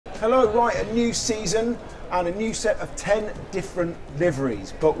Hello, right, a new season and a new set of 10 different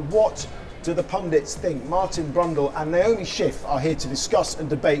liveries. But what do the pundits think? Martin Brundle and Naomi Schiff are here to discuss and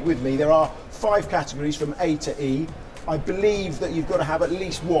debate with me. There are 5 categories from A to E. I believe that you've got to have at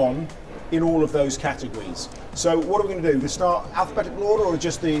least one in all of those categories. So what are we going to do? We start alphabetical order or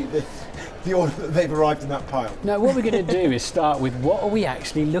just the order that they've arrived in that pile? No, what we're going to do is start with what are we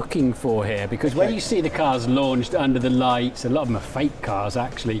actually looking for here? Because when you see the cars launched under the lights, a lot of them are fake cars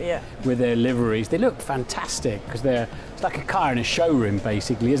actually, with their liveries. They look fantastic because it's like a car in a showroom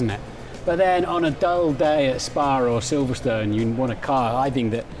basically, isn't it? But then on a dull day at Spa or Silverstone, you want a car, I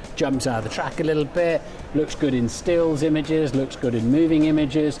think, that jumps out of the track a little bit, looks good in stills images, looks good in moving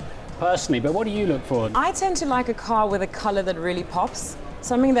images, personally. But what do you look for? I tend to like a car with a colour that really pops.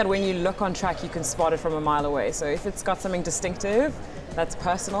 Something that when you look on track, you can spot it from a mile away. So if it's got something distinctive, that's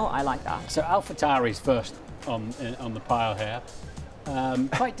personal, I like that. So AlphaTauri's first on the pile here.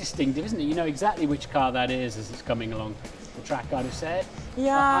 Quite distinctive, isn't it? You know exactly which car that is as it's coming along the track, I'd have said.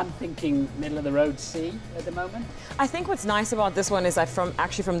 Yeah. I'm thinking middle of the road C at the moment. I think what's nice about this one is that from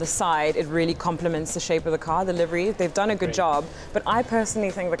the side, it really complements the shape of the car, the livery. They've done a good job, but I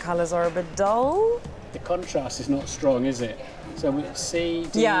personally think the colours are a bit dull. The contrast is not strong, is it? So we C,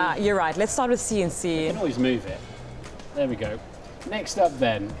 D. Yeah, you're right. Let's start with C and C. You can always move it. There we go. Next up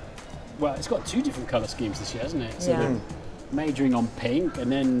then, well, it's got 2 different colour schemes this year, hasn't it? So they're majoring on pink and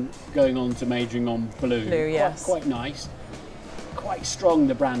then going on to majoring on blue. Blue, yes. Quite nice. Quite strong,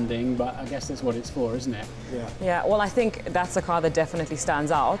 the branding, but I guess that's what it's for, isn't it? Yeah. Yeah, well, I think that's a car that definitely stands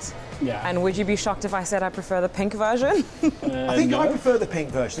out. Yeah. And would you be shocked if I said I prefer the pink version? I think I prefer the pink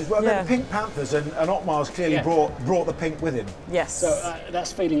version as well. Yeah. The Pink Panthers and Otmar's clearly brought the pink with him. Yes. So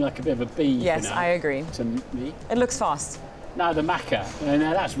that's feeling like a bit of a B. Yes, for now, I agree. To me. It looks fast. Now the Macca,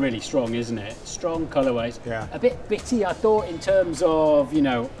 now that's really strong, isn't it? Strong colourways. Yeah. A bit bitty, I thought, in terms of, you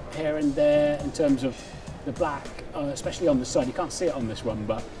know, here and there, in terms of the black, especially on the side. You can't see it on this one,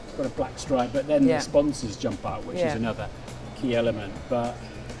 but it's got a black stripe. But then the sponsors jump out, which is another key element. But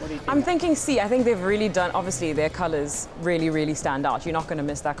what do you think? I'm thinking C. I think they've really done, obviously their colours really, really stand out. You're not going to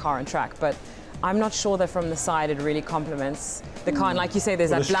miss that car on track, but I'm not sure that from the side it really complements the car. And like you say, there's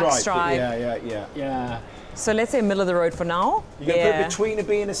that black stripe. Yeah. So let's say middle of the road for now. You're going to put between a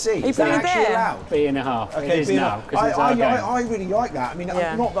B and a C. Is that actually allowed? B.5. Okay, it is now. I really like that. I mean,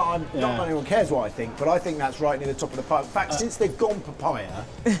 not that anyone cares what I think, but I think that's right near the top of the pile. In fact, since they've gone papaya,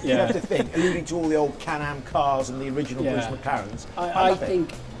 you have to think, alluding to all the old Can-Am cars and the original Bruce McLarens. I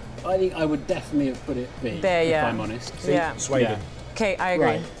think I would definitely have put it B, if I'm honest. Sweden. Okay, I agree.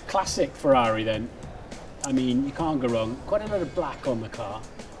 Right. Classic Ferrari then. I mean, you can't go wrong. Quite a lot of black on the car.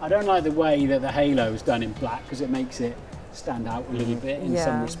 I don't like the way that the halo is done in black because it makes it stand out a little bit in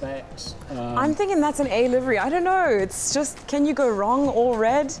some respects. I'm thinking that's an A livery. I don't know. It's just, can you go wrong? All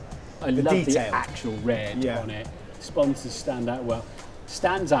red? I love the actual red on it. Sponsors stand out well.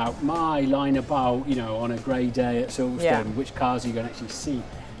 Stands out my line about, you know, on a grey day at Silverstone, which cars are you going to actually see?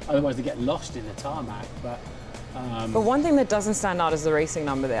 Otherwise they get lost in the tarmac. But one thing that doesn't stand out is the racing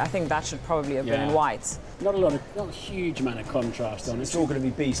number there. I think that should probably have been in white. Not a huge amount of contrast on it. It's all going to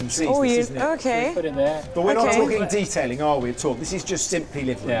be B's and C's, isn't it? Okay. Put it there. But we're not talking detailing, are we, at all? This is just simply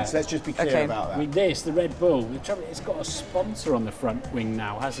liveries. So let's just be clear about that. With this, the Red Bull, the trouble, it's got a sponsor on the front wing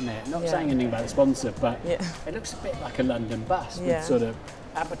now, hasn't it? Not saying anything about the sponsor, but it looks a bit like a London bus with sort of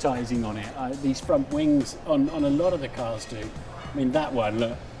advertising on it. These front wings on a lot of the cars do. I mean, that one,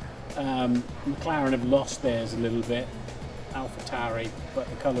 look. McLaren have lost theirs a little bit, AlphaTauri, but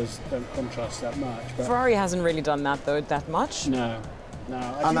the colours don't contrast that much. But Ferrari hasn't really done that though, that much. No.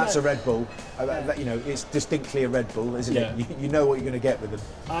 And that's a Red Bull. You know, it's distinctly a Red Bull, isn't it? You know what you're going to get with them.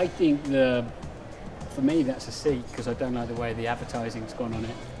 I think for me that's a C because I don't like the way the advertising's gone on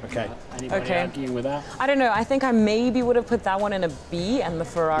it. Okay. Anybody arguing with that? I don't know. I think I maybe would have put that one in a B and the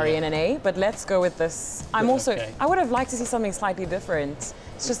Ferrari in an A, but let's go with this. I would have liked to see something slightly different.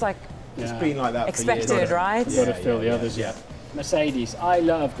 It's just like it's been like that expected, for years, right? You've got to fill the others. Mercedes, I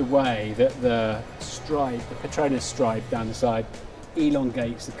love the way that the stripe, the Petronas stripe down the side,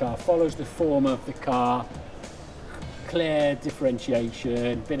 elongates the car, follows the form of the car, clear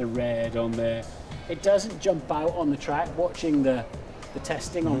differentiation, bit of red on there. It doesn't jump out on the track. Watching the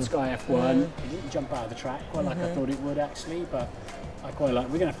testing on Sky F1, it didn't jump out of the track quite like I thought it would actually, but I quite like.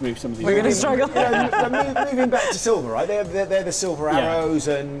 We're going to have to move some of these. We're going to struggle. Moving back to silver, right? They're the silver arrows,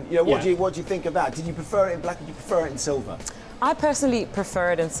 and you know what do you think of that? Did you prefer it in black? Did you prefer it in silver? I personally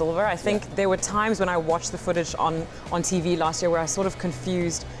prefer it in silver. I think there were times when I watched the footage on TV last year where I sort of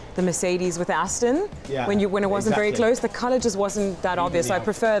confused the Mercedes with the Aston. When it wasn't very close. The colour just wasn't that obvious, so I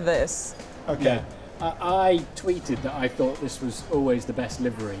prefer this. Okay. I tweeted that I thought this was always the best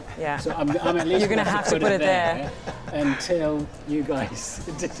livery. Yeah. So I'm at least You're going to have to put it there until you guys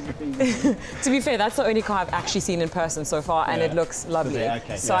disagree. To be fair, that's the only car I've actually seen in person so far, and it looks lovely.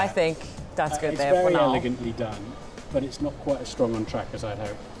 Okay. So I think that's good there it's for very now. elegantly done, but it's not quite as strong on track as I'd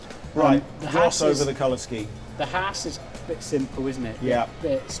hoped. Right, The gloss Haas is- over the colour scheme. The Haas is a bit simple, isn't it? Yeah. A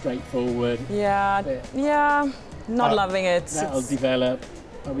bit straightforward. Yeah, yeah, not loving it. That'll It's- develop.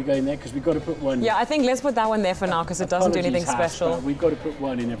 Are we going there? Because we've got to put one. Yeah, I think let's put that one there for now because it doesn't do anything Apologies, Haas, special. but we've got to put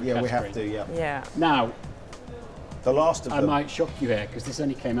one in every Yeah, we category. have to, yeah. Yeah, Now, The last of I them. might shock you here because this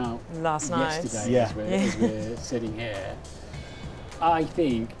only came out last night. yesterday Yeah. as we're sitting here. I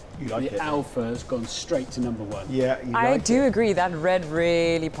think You like the it. Alpha's gone straight to number one. Yeah, you I like do it. agree that red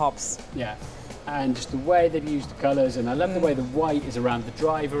really pops. Yeah. And just the way they've used the colours, and I love the way the white is around the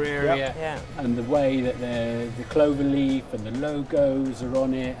driver area, Yeah. and the way that the clover leaf and the logos are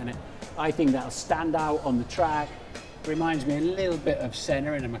on it, and I think that'll stand out on the track. Reminds me a little bit of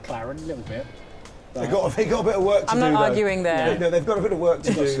Senna in a McLaren, a little bit. They got a bit of work to I'm do. not though. arguing there. No, they've got a bit of work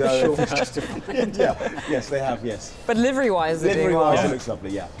to do. though. Shortcuts to Yeah, yes, they have. Yes, But livery-wise, they're doing livery-wise, well. it looks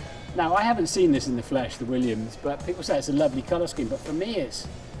lovely. Yeah, Now, I haven't seen this in the flesh, the Williams, but people say it's a lovely colour scheme. But for me,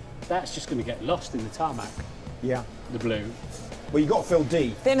 that's just going to get lost in the tarmac, yeah. the blue. Well, you got Phil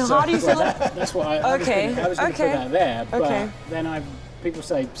D. Then how do you feel? That's what I was Okay, going to put okay, that there. But okay. then people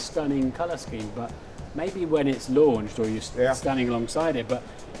say stunning colour scheme, but maybe when it's launched or you're Yeah. standing alongside it. But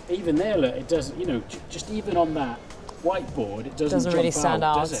even there, look, it doesn't. Just even on that whiteboard, it doesn't Doesn't really jump stand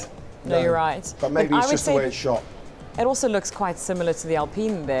out. does it? No, you're right. But maybe I it's would just the say way it's shot. it also looks quite similar to the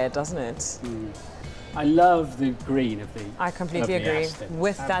Alpine there, doesn't it? I love the green of the. I completely of the agree. Aston.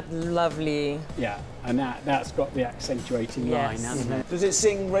 With that lovely, Yeah, and that's got the accentuating line, Yes. hasn't it? Does it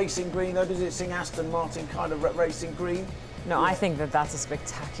sing racing green though? Does it sing Aston Martin kind of racing green? no, I think that's a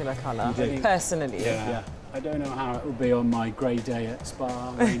spectacular colour, You do? personally. Yeah. I don't know how it will be on my grey day at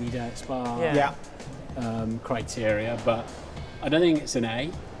Spa, rainy day at Spa Yeah. criteria, but I don't think it's an A.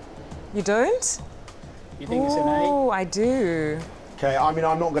 You don't? You think it's an A? Oh, I do. Okay, I mean,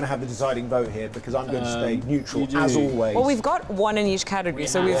 I'm not going to have the deciding vote here because I'm going to stay neutral you do. as always. Well, we've got one in each category,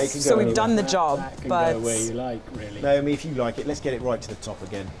 so have. we've Yeah, it can go we've done the anywhere. job. That can but go where you like, really. Naomi, if you like it, let's get it right to the top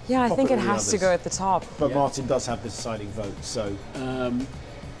again. yeah, I Pop think it with the has to others. go at the top. But Yeah. Martin does have the deciding vote, so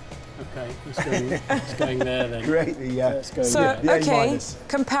Okay, it's going there then. great. Yeah. Let's go. So Yeah, the A okay, minus.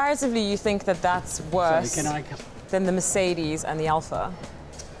 comparatively, you think that that's Sorry, worse can I? than the Mercedes and the Alpha?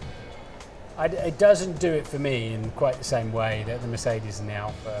 It doesn't do it for me in quite the same way that the Mercedes and the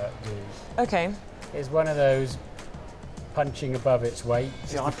Alpha do. Okay. It's one of those punching above its weight.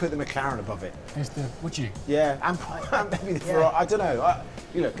 See, I'd put the McLaren above it. Would you? Yeah, and maybe the Ferrari. I don't know.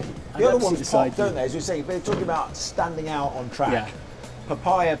 You look, I'd the other love to see ones the pop, side don't view. they? As you're saying, they're talking about standing out on track. Yeah.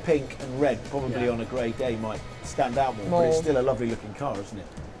 Papaya, pink, and red probably Yeah. on a grey day might stand out more, but it's still a lovely looking car, isn't it?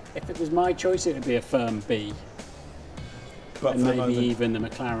 If it was my choice, it would be a firm B, But and for the maybe moment, even the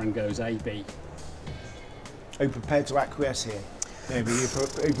McLaren goes AB. are you prepared to acquiesce here? Maybe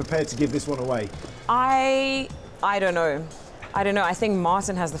are you prepared to give this one away? I don't know. I don't know. I think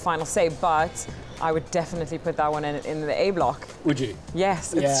Martin has the final say, but I would definitely put that one in the A block. Would you?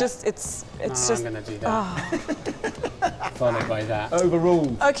 Yes, Yeah. it's just I'm going to do that. Followed by that.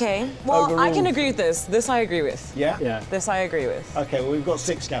 Overruled. okay. Well, I Overruled. can agree with this. This I agree with. Yeah? Yeah. This I agree with. Okay, well, we've got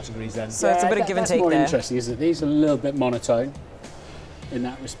 6 categories then. So it's a bit of give and that's take more there. interesting, isn't it? These are a little bit monotone in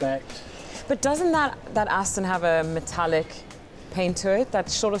that respect. But doesn't that Aston have a metallic paint to it that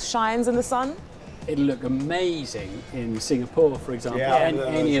sort of shines in the sun? It'll look amazing in Singapore, for example, Yeah, and those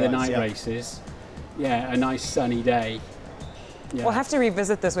any of the lights, night yeah. races. Yeah, a nice sunny day. Yeah. We'll have to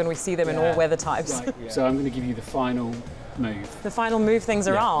revisit this when we see them in Yeah. all weather types. Right, so I'm going to give you the final move. The final move things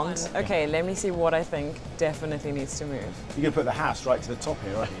Yeah. around. Okay, let me see what I think definitely needs to move. You're going to put the Haas right to the top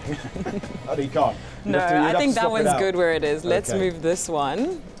here, aren't you? Oh, you can't. You'd No, have to- you'd I have think to that swap it one's out. good where it is. Let's Okay. move this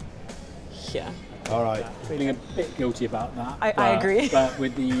one here. All right. Feeling a bit guilty about that. I agree. But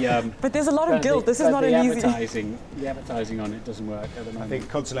with the But there's a lot of guilt. This is not the an easy. the advertising on it doesn't work at the I moment. think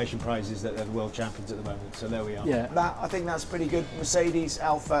consolation prize is that they're the world champions at the moment, so there we are. Yeah. I think that's pretty good. Mercedes,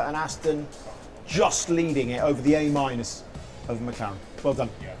 Alpha, and Aston just leading it over the A- over McLaren. Well done.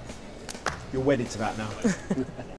 You're wedded to that now.